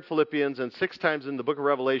Psalms, here in Philippians, and 6 times in the book of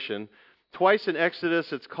Revelation. Twice in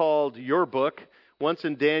Exodus it's called your book. Once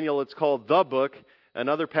in Daniel it's called the book. And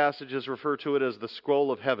other passages refer to it as the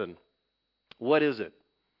scroll of heaven. What is it?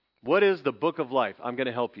 What is the book of life? I'm going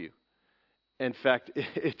to help you. In fact,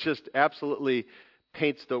 it just absolutely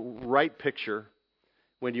paints the right picture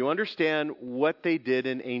when you understand what they did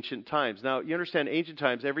in ancient times. Now, you understand ancient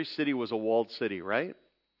times, every city was a walled city, right?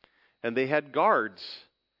 And they had guards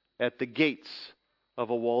at the gates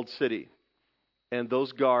of a walled city. And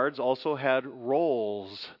those guards also had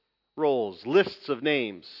rolls, lists of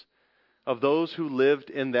names of those who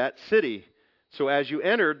lived in that city. So as you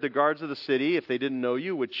entered, the guards of the city, if they didn't know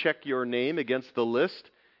you, would check your name against the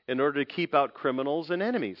list in order to keep out criminals and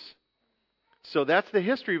enemies. So that's the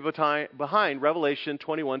history behind Revelation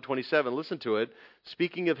 21:27. Listen to it.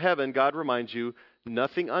 Speaking of heaven, God reminds you,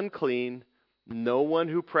 nothing unclean, no one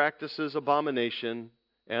who practices abomination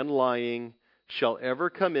and lying shall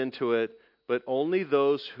ever come into it, but only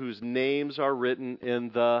those whose names are written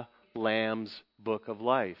in the Lamb's book of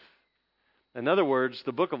life. In other words,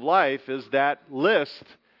 the book of life is that list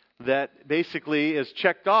that basically is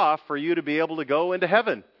checked off for you to be able to go into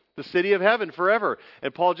heaven, the city of heaven forever.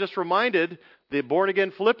 And Paul just reminded the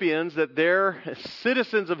born-again Philippians that they're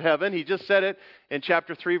citizens of heaven. He just said it in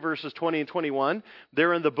chapter 3, verses 20 and 21.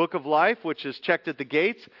 They're in the book of life, which is checked at the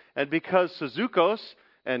gates. And because Suzukos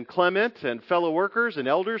and Clement and fellow workers and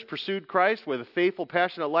elders pursued Christ with a faithful,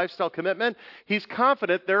 passionate lifestyle commitment, he's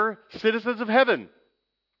confident they're citizens of heaven.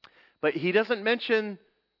 But he doesn't mention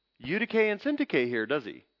Eutyche and Syntyche here, does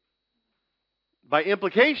he? By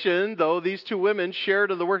implication, though these 2 women shared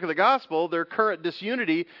in the work of the gospel, their current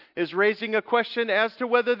disunity is raising a question as to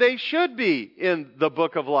whether they should be in the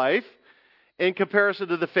book of life. In comparison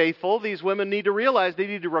to the faithful, these women need to realize they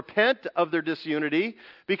need to repent of their disunity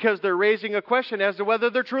because they're raising a question as to whether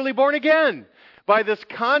they're truly born again. By this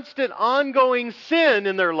constant ongoing sin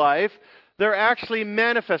in their life, they're actually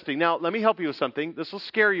manifesting. Now, let me help you with something. This will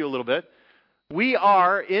scare you a little bit. We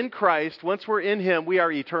are in Christ. Once we're in Him, we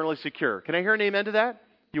are eternally secure. Can I hear an amen to that?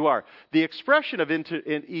 You are. The expression of in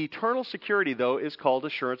eternal security, though, is called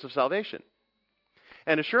assurance of salvation.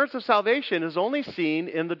 And assurance of salvation is only seen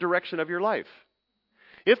in the direction of your life.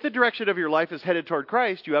 If the direction of your life is headed toward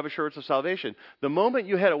Christ, you have assurance of salvation. The moment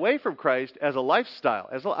you head away from Christ as a lifestyle,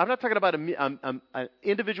 I'm not talking about an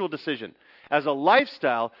individual decision. As a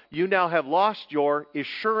lifestyle, you now have lost your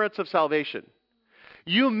assurance of salvation.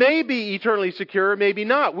 You may be eternally secure, maybe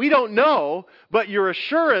not. We don't know, but your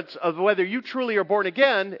assurance of whether you truly are born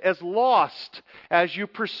again is lost as you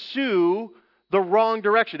pursue the wrong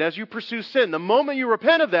direction, as you pursue sin. The moment you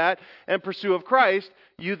repent of that and pursue of Christ,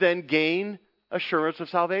 you then gain assurance of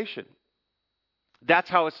salvation. That's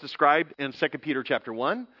how it's described in 2 Peter chapter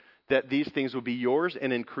 1, that these things will be yours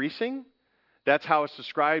and increasing. That's how it's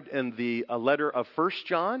described in the letter of 1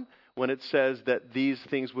 John, when it says that these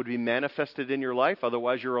things would be manifested in your life,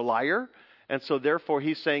 otherwise you're a liar. And so therefore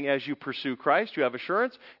he's saying as you pursue Christ, you have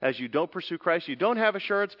assurance. As you don't pursue Christ, you don't have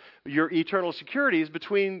assurance. Your eternal security is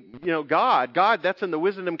between, God. God, that's in the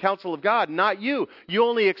wisdom and counsel of God, not you. You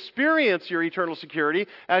only experience your eternal security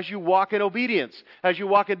as you walk in obedience. As you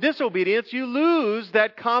walk in disobedience, you lose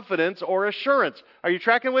that confidence or assurance. Are you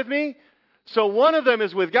tracking with me? So one of them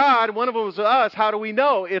is with God, one of them is with us. How do we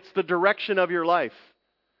know? It's the direction of your life.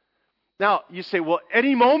 Now, you say, well,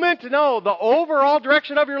 any moment? No, the overall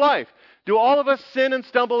direction of your life. Do all of us sin and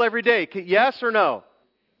stumble every day? Yes or no?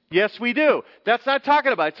 Yes, we do. That's not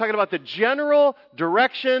talking about it. It's talking about the general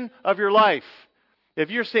direction of your life.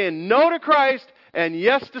 If you're saying no to Christ and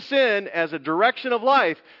yes to sin as a direction of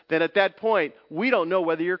life, then at that point, we don't know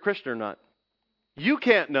whether you're a Christian or not. You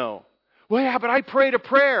can't know. Well, yeah, but I prayed a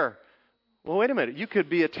prayer. Well, wait a minute. You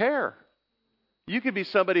could be a tear. You could be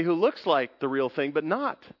somebody who looks like the real thing, but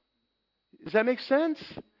not. Does that make sense?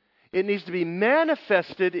 It needs to be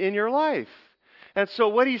manifested in your life. And so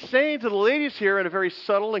what he's saying to the ladies here in a very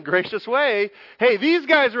subtle and gracious way, hey, these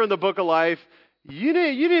guys are in the book of life. You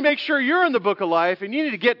need to make sure you're in the book of life, and you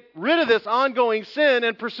need to get rid of this ongoing sin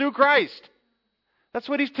and pursue Christ. That's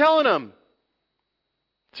what he's telling them.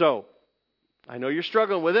 So, I know you're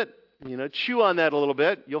struggling with it. Chew on that a little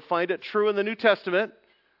bit. You'll find it true in the New Testament.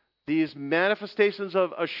 These manifestations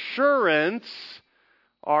of assurance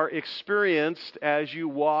are experienced as you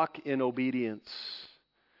walk in obedience,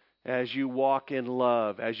 as you walk in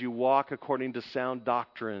love, as you walk according to sound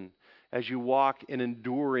doctrine, as you walk in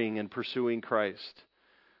enduring and pursuing Christ.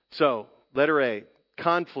 So, letter A,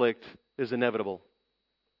 conflict is inevitable.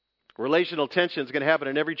 Relational tension is going to happen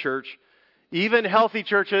in every church, even healthy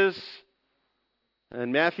churches.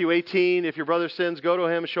 In Matthew 18, if your brother sins, go to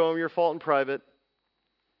him, show him your fault in private.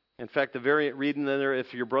 In fact, the variant reading there,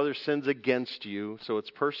 if your brother sins against you, so it's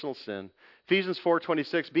personal sin. Ephesians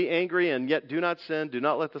 4:26, be angry and yet do not sin. Do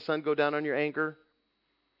not let the sun go down on your anger.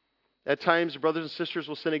 At times, brothers and sisters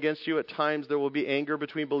will sin against you. At times, there will be anger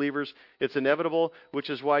between believers. It's inevitable, which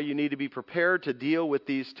is why you need to be prepared to deal with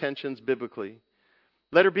these tensions biblically.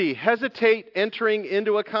 Letter B, hesitate entering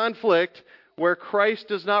into a conflict where Christ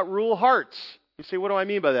does not rule hearts. You say, what do I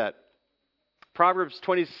mean by that? Proverbs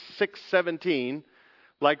 26:17,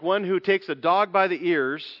 like one who takes a dog by the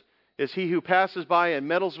ears is he who passes by and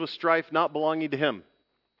meddles with strife not belonging to him.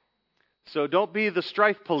 So don't be the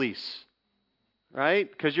strife police, right?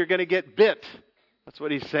 Because you're going to get bit. That's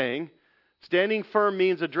what he's saying. Standing firm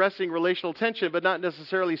means addressing relational tension, but not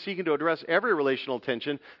necessarily seeking to address every relational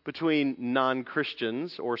tension between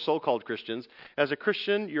non-Christians or so-called Christians. As a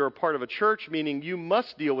Christian, you're a part of a church, meaning you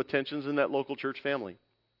must deal with tensions in that local church family.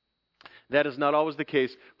 That is not always the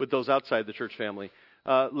case with those outside the church family.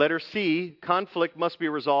 Letter C, conflict must be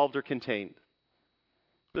resolved or contained.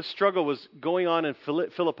 This struggle was going on in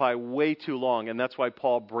Philippi way too long, and that's why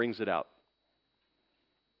Paul brings it out.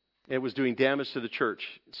 It was doing damage to the church.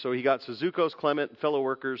 So he got Suzucos, Clement, fellow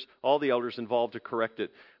workers, all the elders involved to correct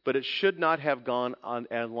it. But it should not have gone on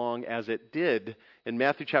as long as it did. In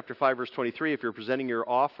Matthew chapter 5, verse 23, if you're presenting your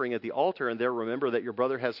offering at the altar and there remember that your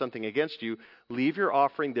brother has something against you, leave your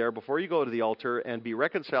offering there before you go to the altar and be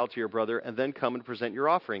reconciled to your brother and then come and present your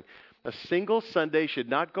offering. A single Sunday should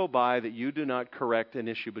not go by that you do not correct an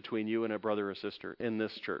issue between you and a brother or sister in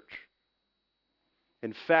this church.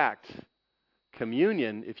 In fact,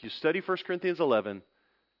 communion, if you study 1 Corinthians 11,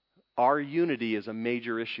 our unity is a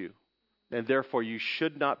major issue. And therefore, you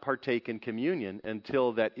should not partake in communion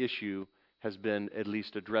until that issue has been at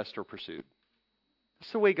least addressed or pursued.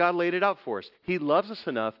 That's the way God laid it out for us. He loves us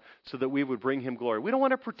enough so that we would bring Him glory. We don't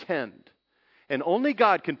want to pretend. And only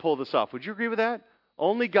God can pull this off. Would you agree with that?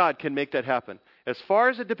 Only God can make that happen. As far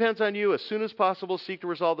as it depends on you, as soon as possible, seek to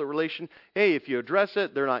resolve the relation. Hey, if you address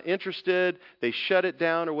it, they're not interested, they shut it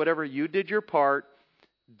down or whatever, you did your part.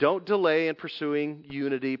 Don't delay in pursuing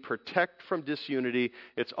unity. Protect from disunity.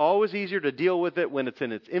 It's always easier to deal with it when it's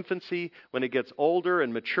in its infancy. When it gets older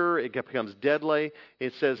and mature, it becomes deadly.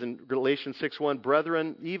 It says in Galatians 6:1,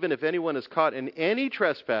 brethren, even if anyone is caught in any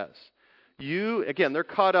trespass, they're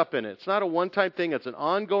caught up in it. It's not a one-time thing. It's an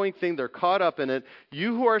ongoing thing. They're caught up in it.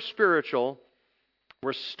 You who are spiritual,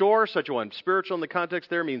 restore such a one. Spiritual in the context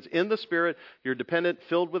there means in the Spirit. You're dependent,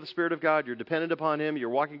 filled with the Spirit of God. You're dependent upon Him. You're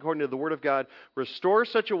walking according to the Word of God. Restore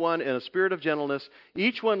such a one in a spirit of gentleness,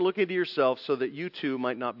 each one looking to yourself so that you too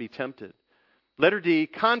might not be tempted. Letter D,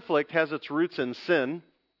 conflict has its roots in sin,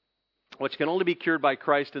 which can only be cured by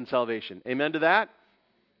Christ and salvation. Amen to that?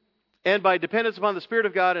 And by dependence upon the Spirit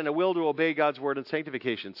of God and a will to obey God's Word and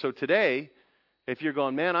sanctification. So today, if you're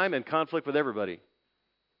going, man, I'm in conflict with everybody,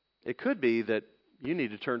 it could be that you need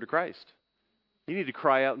to turn to Christ. You need to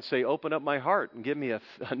cry out and say, open up my heart and give me a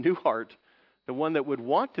new heart, the one that would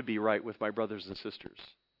want to be right with my brothers and sisters.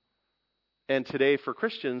 And today for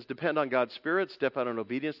Christians, depend on God's Spirit, step out in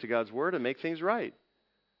obedience to God's Word and make things right.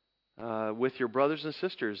 With your brothers and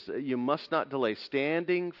sisters, you must not delay.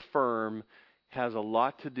 Standing firm has a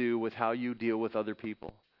lot to do with how you deal with other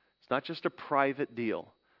people. It's not just a private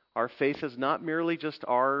deal. Our faith is not merely just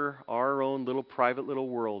our own little private little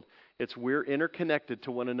world. It's we're interconnected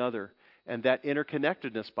to one another. And that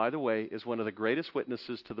interconnectedness, by the way, is one of the greatest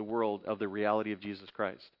witnesses to the world of the reality of Jesus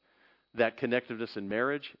Christ. That connectedness in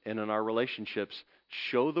marriage and in our relationships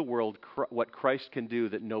show the world what Christ can do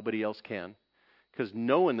that nobody else can. Because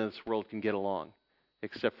no one in this world can get along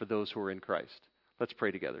except for those who are in Christ. Let's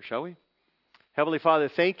pray together, shall we? Heavenly Father,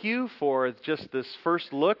 thank you for just this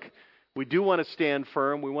first look. We do want to stand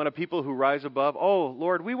firm. We want a people who rise above. Oh,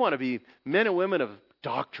 Lord, we want to be men and women of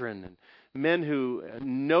doctrine and men who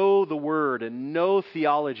know the Word and know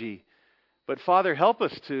theology. But Father, help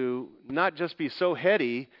us to not just be so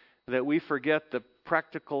heady that we forget the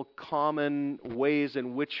practical, common ways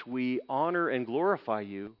in which we honor and glorify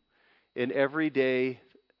you in everyday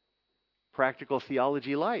practical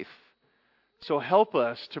theology life. So help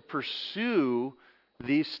us to pursue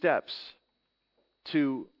these steps,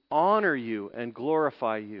 to honor you and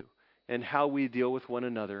glorify you and how we deal with one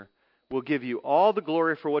another. We'll give you all the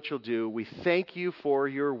glory for what you'll do. We thank you for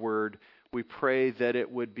your word. We pray that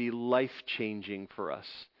it would be life-changing for us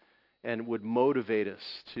and would motivate us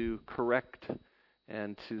to correct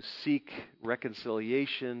and to seek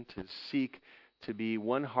reconciliation, to seek to be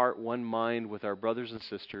one heart, one mind with our brothers and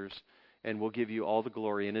sisters. And we'll give you all the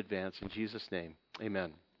glory in advance. In Jesus' name,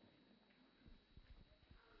 amen.